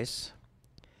sacrifice,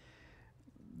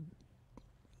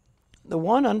 the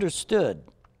one understood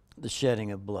the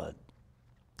shedding of blood.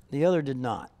 The other did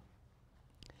not.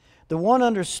 The one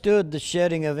understood the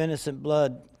shedding of innocent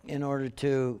blood in order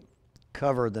to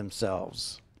cover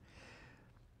themselves.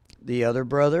 The other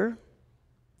brother,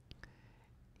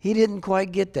 he didn't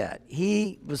quite get that.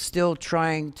 He was still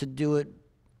trying to do it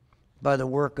by the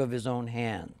work of his own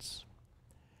hands,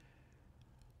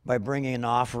 by bringing an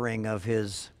offering of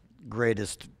his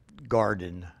greatest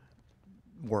garden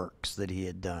works that he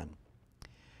had done.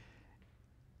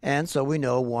 And so we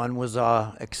know one was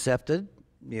accepted,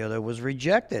 the other was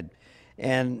rejected.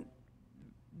 And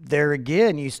there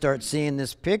again, you start seeing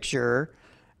this picture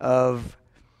of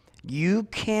you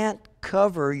can't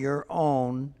cover your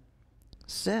own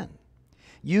sin.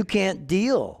 You can't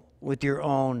deal with your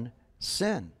own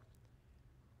sin.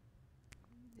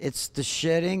 It's the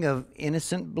shedding of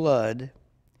innocent blood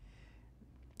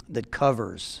that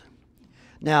covers.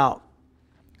 Now,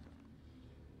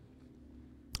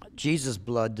 Jesus'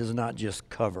 blood does not just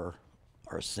cover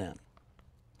our sin.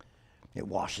 It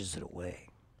washes it away.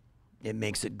 It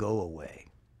makes it go away.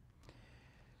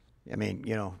 I mean,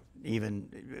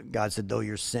 even God said, though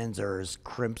your sins are as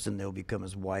crimson, they'll become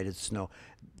as white as snow.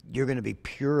 You're going to be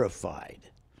purified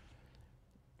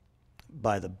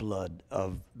by the blood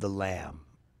of the Lamb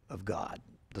of God,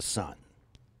 the Son.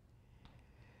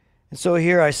 And so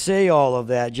here I say all of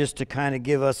that just to kind of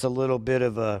give us a little bit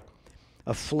of a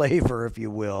flavor, if you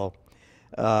will,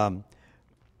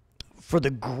 for the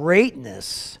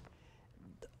greatness,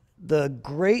 the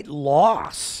great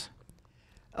loss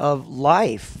of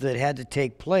life that had to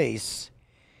take place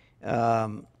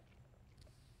in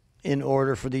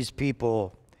order for these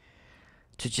people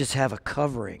to just have a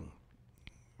covering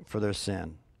for their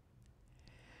sin.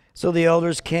 So the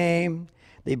elders came,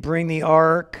 they bring the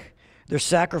ark, they're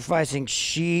sacrificing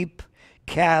sheep,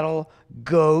 cattle,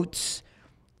 goats,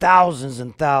 thousands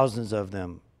and thousands of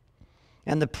them.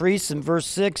 And the priests in verse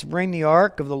 6 bring the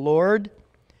ark of the Lord's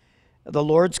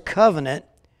covenant,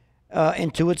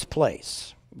 into its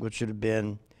place, which should have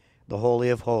been the Holy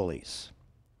of Holies.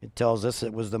 It tells us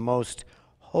it was the most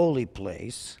holy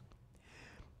place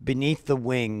beneath the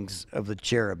wings of the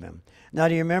cherubim. Now,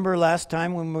 do you remember last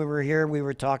time when we were here, we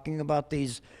were talking about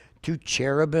these two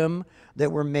cherubim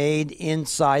that were made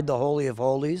inside the Holy of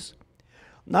Holies?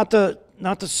 Not the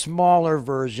smaller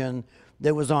version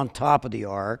that was on top of the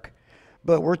ark,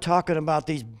 but we're talking about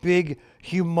these big,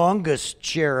 humongous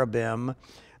cherubim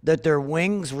that their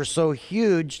wings were so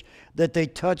huge that they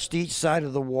touched each side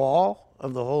of the wall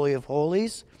of the Holy of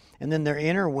Holies, and then their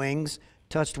inner wings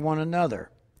touched one another.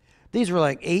 These were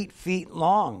like 8 feet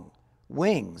long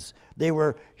wings. They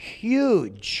were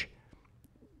huge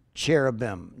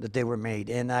cherubim that they were made,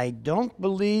 and I don't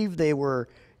believe they were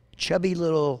chubby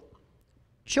little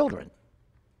children,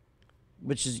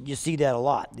 which is, you see that a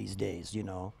lot these days,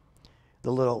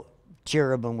 the little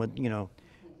cherubim with,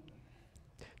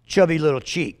 chubby little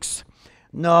cheeks.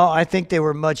 No, I think they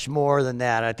were much more than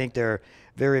that. I think they're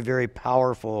very, very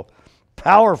powerful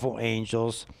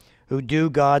angels who do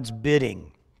God's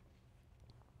bidding.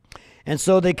 And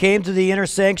so they came to the inner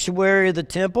sanctuary of the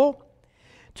temple,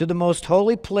 to the most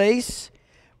holy place,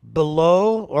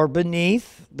 below or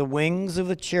beneath the wings of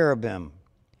the cherubim.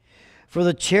 For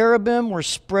the cherubim were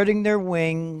spreading their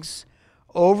wings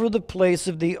over the place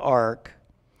of the ark,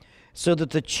 so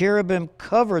that the cherubim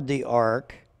covered the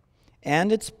ark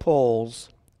and its poles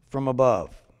from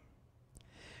above.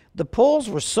 The poles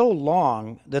were so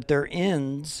long that their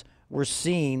ends were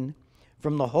seen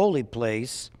from the holy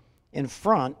place in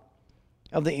front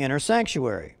of the inner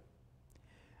sanctuary,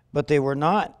 but they were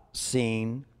not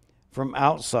seen from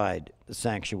outside the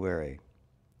sanctuary.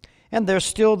 And they're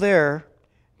still there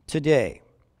today.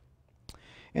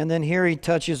 And then here he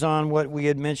touches on what we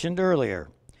had mentioned earlier.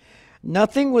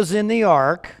 Nothing was in the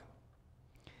ark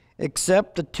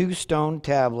except the 2 stone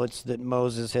tablets that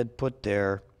Moses had put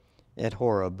there at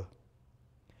Horeb,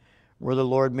 where the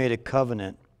Lord made a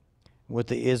covenant with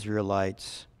the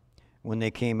Israelites when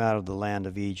they came out of the land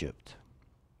of Egypt.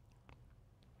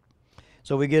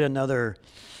 So we get another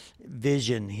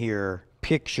vision here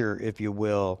picture, if you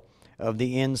will, of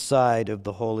the inside of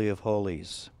the Holy of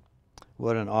Holies.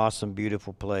 What an awesome,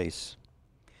 beautiful place.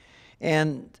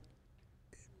 And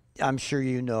I'm sure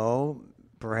you know,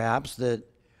 perhaps, that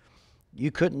you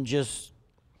couldn't just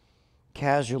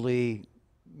casually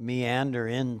meander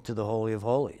into the Holy of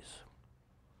Holies.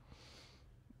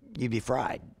 You'd be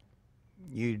fried.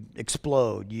 You'd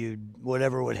explode.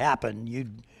 Whatever would happen,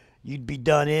 you'd be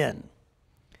done in.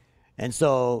 And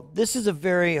so this is a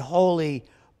very holy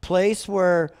place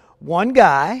where one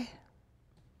guy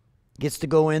gets to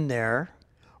go in there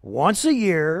once a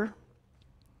year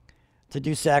to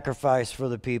do sacrifice for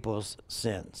the people's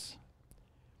sins.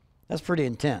 That's pretty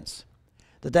intense.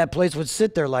 That place would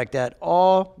sit there like that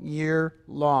all year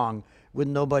long with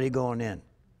nobody going in.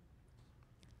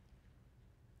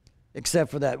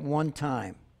 Except for that one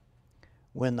time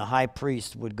when the high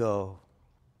priest would go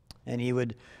and he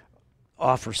would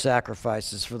offer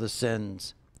sacrifices for the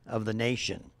sins of the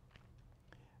nation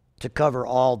to cover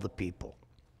all the people.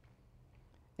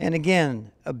 And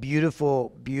again, a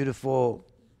beautiful, beautiful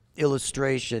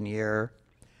illustration here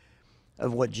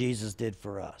of what Jesus did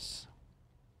for us.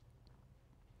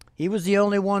 He was the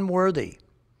only one worthy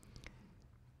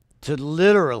to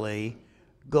literally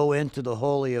go into the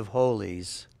Holy of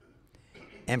Holies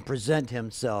and present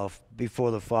himself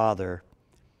before the Father,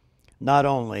 not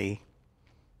only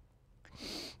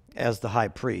as the high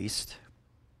priest,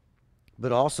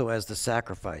 but also as the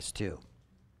sacrifice too.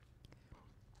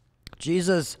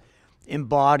 Jesus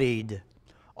embodied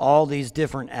all these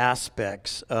different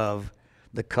aspects of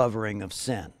the covering of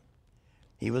sin.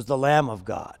 He was the Lamb of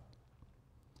God.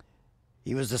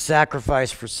 He was the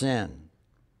sacrifice for sin.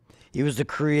 He was the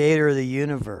creator of the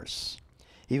universe.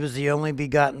 He was the only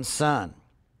begotten Son.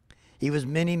 He was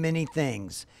many, many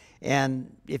things.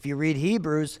 And if you read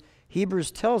Hebrews,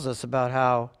 Hebrews tells us about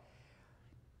how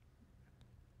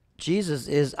Jesus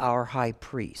is our high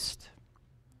priest.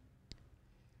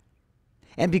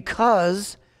 And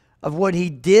because of what he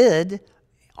did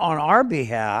on our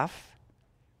behalf,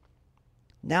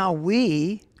 now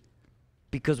we,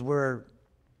 because we're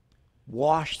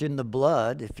washed in the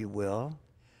blood, if you will,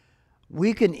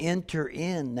 we can enter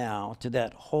in now to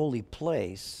that holy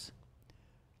place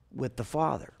with the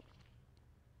Father.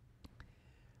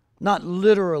 Not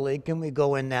literally can we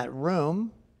go in that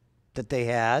room that they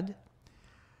had,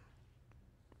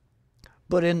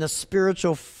 but in the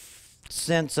spiritual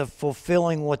sense of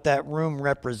fulfilling what that room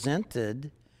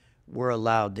represented, we're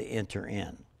allowed to enter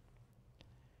in.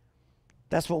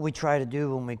 That's what we try to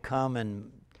do when we come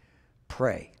and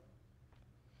pray.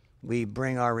 We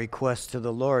bring our requests to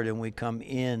the Lord and we come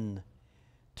in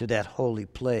to that holy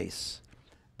place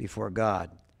before God.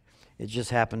 It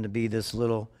just happened to be this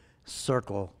little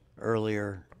circle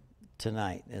earlier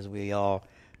tonight as we all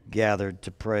gathered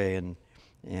to pray and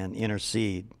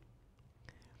intercede.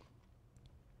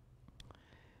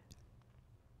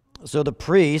 So the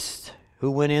priest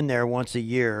who went in there once a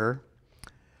year,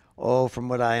 from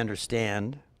what I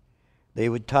understand, they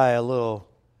would tie a little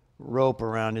rope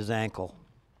around his ankle,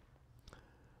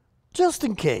 just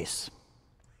in case.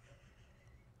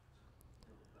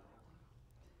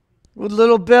 With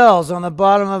little bells on the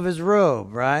bottom of his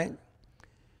robe, right?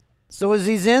 So as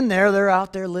he's in there, they're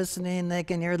out there listening. They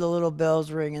can hear the little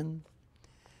bells ringing.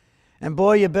 And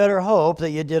boy, you better hope that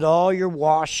you did all your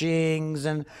washings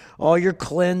and all your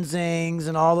cleansings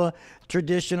and all the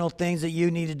traditional things that you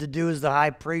needed to do as the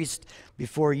high priest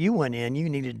before you went in. You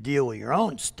needed to deal with your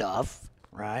own stuff,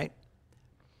 right?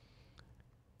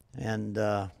 And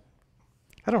I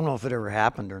don't know if it ever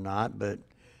happened or not, but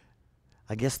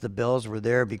I guess the bells were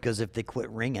there because if they quit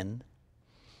ringing,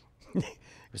 it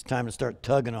was time to start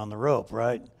tugging on the rope,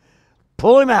 right?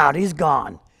 Pull him out. He's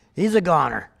gone. He's a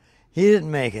goner. He didn't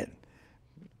make it.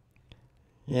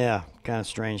 Yeah, kind of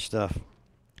strange stuff.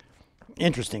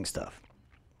 Interesting stuff.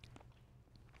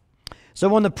 So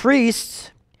when the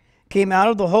priests came out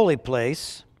of the holy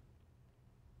place,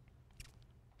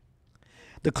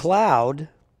 the cloud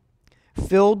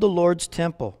filled the Lord's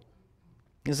temple.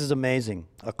 This is amazing.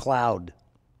 A cloud.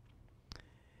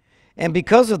 And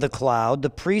because of the cloud, the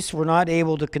priests were not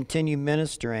able to continue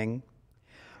ministering,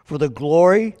 for the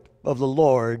glory of the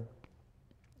Lord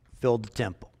filled the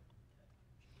temple.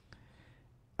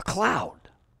 A cloud.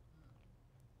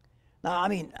 Now,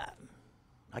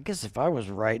 I guess if I was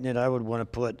writing it, I would want to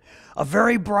put a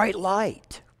very bright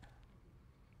light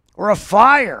or a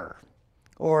fire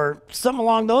or something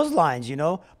along those lines,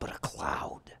 but a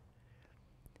cloud.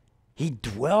 He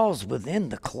dwells within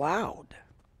the cloud.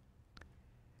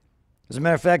 As a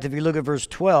matter of fact, if you look at verse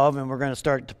 12, and we're going to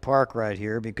start to park right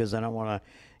here because I don't want to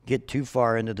get too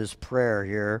far into this prayer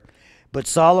here. But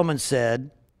Solomon said,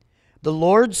 The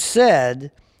Lord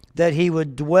said that he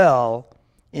would dwell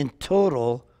in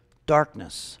total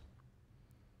darkness.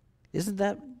 Isn't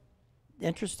that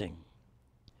interesting?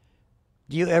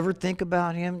 Do you ever think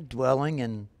about him dwelling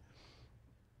in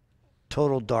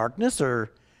total darkness,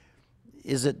 or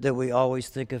is it that we always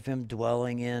think of him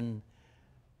dwelling in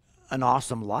an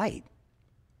awesome light,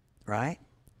 right?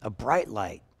 A bright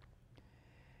light.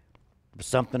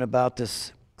 Something about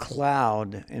this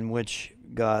cloud in which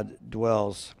God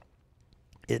dwells.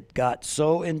 It got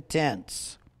so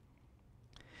intense.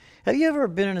 Have you ever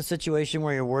been in a situation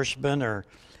where you're worshiping or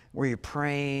where you're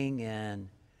praying and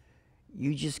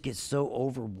you just get so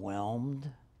overwhelmed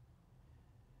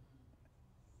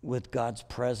with God's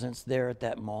presence there at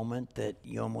that moment that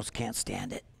you almost can't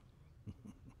stand it?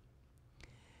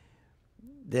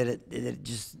 That it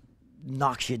just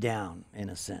knocks you down in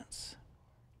a sense.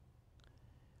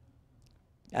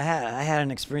 I had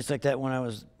an experience like that when I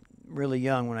was really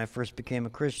young, when I first became a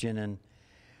Christian, and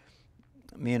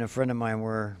me and a friend of mine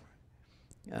were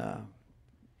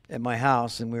at my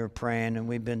house, and we were praying, and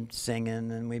we've been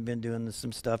singing, and we've been doing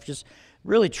some stuff, just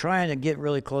really trying to get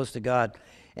really close to God.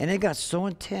 And it got so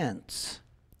intense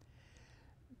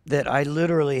that I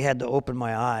literally had to open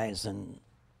my eyes and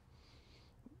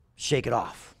shake it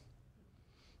off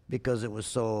because it was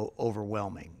so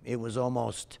overwhelming. It was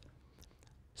almost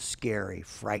scary,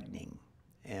 frightening.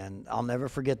 And I'll never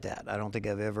forget that. I don't think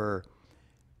I've ever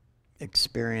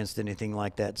experienced anything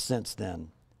like that since then.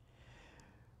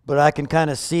 But I can kind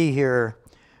of see here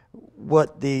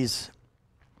what these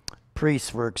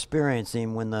priests were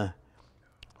experiencing when the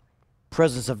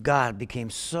presence of God became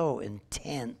so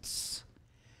intense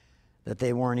that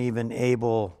they weren't even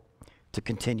able to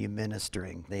continue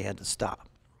ministering. They had to stop.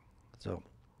 So,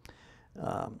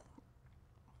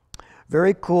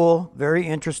 very cool, very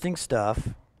interesting stuff.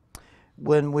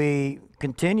 When we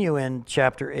continue in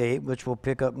chapter 8, which we'll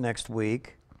pick up next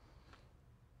week,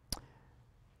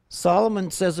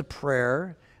 Solomon says a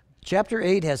prayer. Chapter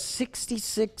 8 has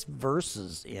 66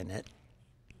 verses in it.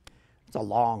 It's a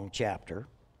long chapter.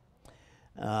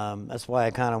 That's why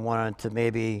I kind of wanted to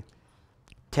maybe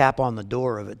tap on the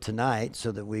door of it tonight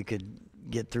so that we could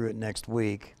get through it next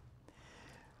week.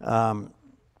 But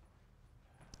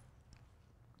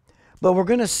we're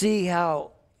going to see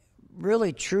how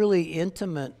really, truly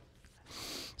intimate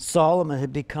Solomon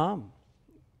had become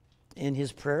in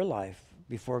his prayer life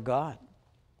before God.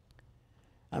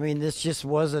 I mean, this just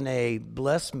wasn't a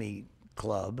bless me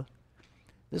club.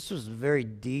 This was a very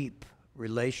deep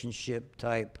relationship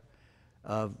type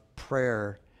of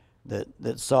prayer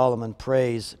that Solomon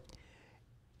prays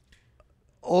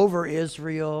over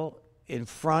Israel, in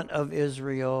front of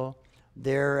Israel,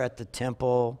 there at the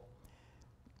temple,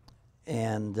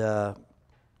 and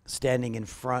standing in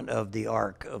front of the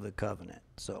Ark of the Covenant.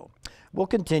 So we'll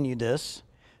continue this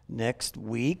next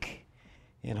week,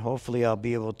 and hopefully I'll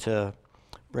be able to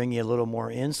bring you a little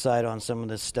more insight on some of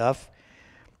this stuff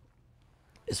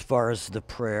as far as the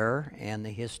prayer and the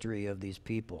history of these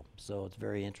people. So it's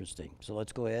very interesting. So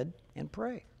let's go ahead and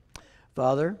pray.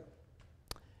 Father,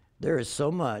 there is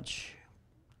so much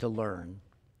to learn.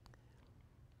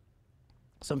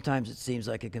 Sometimes it seems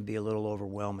like it can be a little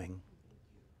overwhelming.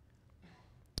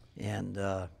 And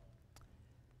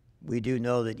we do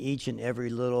know that each and every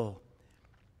little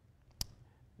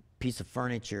piece of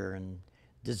furniture and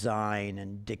design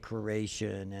and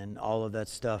decoration and all of that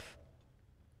stuff,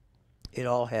 it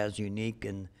all has unique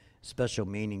and special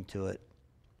meaning to it.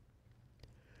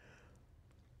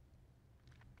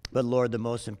 But Lord, the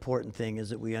most important thing is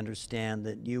that we understand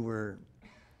that you were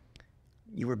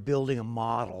building a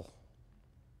model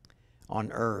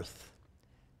on earth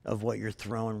of what your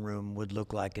throne room would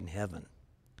look like in heaven.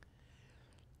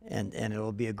 And it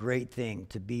will be a great thing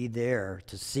to be there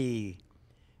to see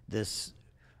this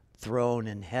throne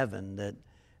in heaven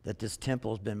that this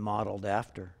temple has been modeled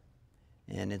after,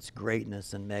 and its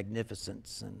greatness and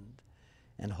magnificence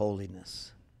and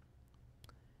holiness.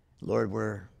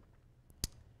 Lord,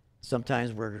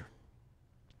 sometimes we're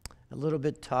a little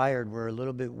bit tired, we're a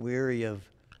little bit weary of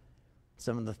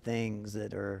some of the things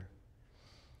that are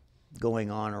going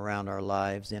on around our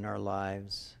lives, in our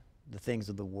lives, the things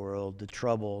of the world, the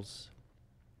troubles,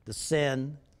 the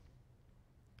sin.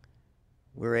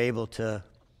 We're able to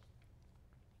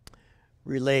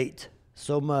relate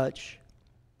so much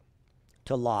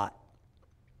to Lot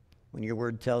when your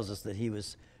word tells us that he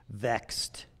was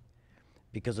vexed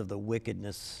because of the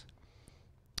wickedness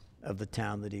of the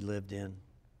town that he lived in.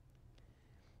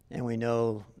 And we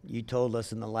know you told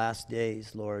us in the last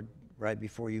days, Lord, right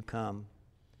before you come,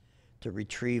 to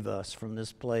retrieve us from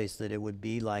this place, that it would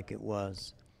be like it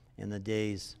was in the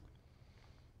days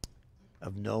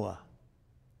of Noah,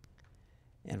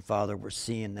 And Father, we're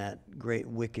seeing that great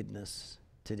wickedness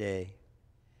today.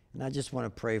 And I just want to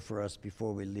pray for us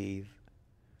before we leave.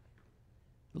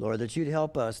 Lord, that you'd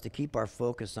help us to keep our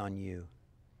focus on you,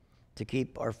 to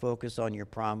keep our focus on your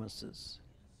promises,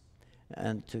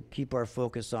 and to keep our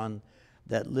focus on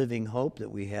that living hope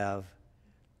that we have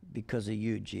because of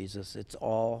you, Jesus. It's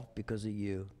all because of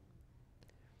you.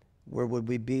 Where would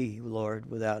we be, Lord,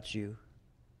 without you?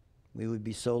 We would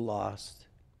be so lost,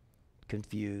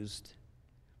 confused,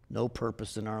 no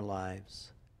purpose in our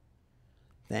lives.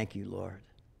 Thank you, Lord,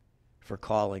 for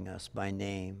calling us by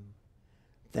name.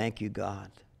 Thank you,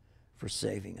 God, for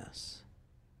saving us.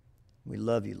 We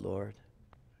love you, Lord.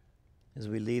 As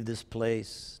we leave this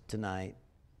place tonight,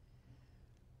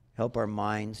 help our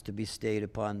minds to be stayed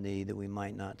upon thee that we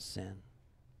might not sin.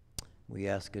 We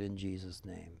ask it in Jesus'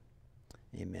 name.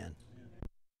 Amen.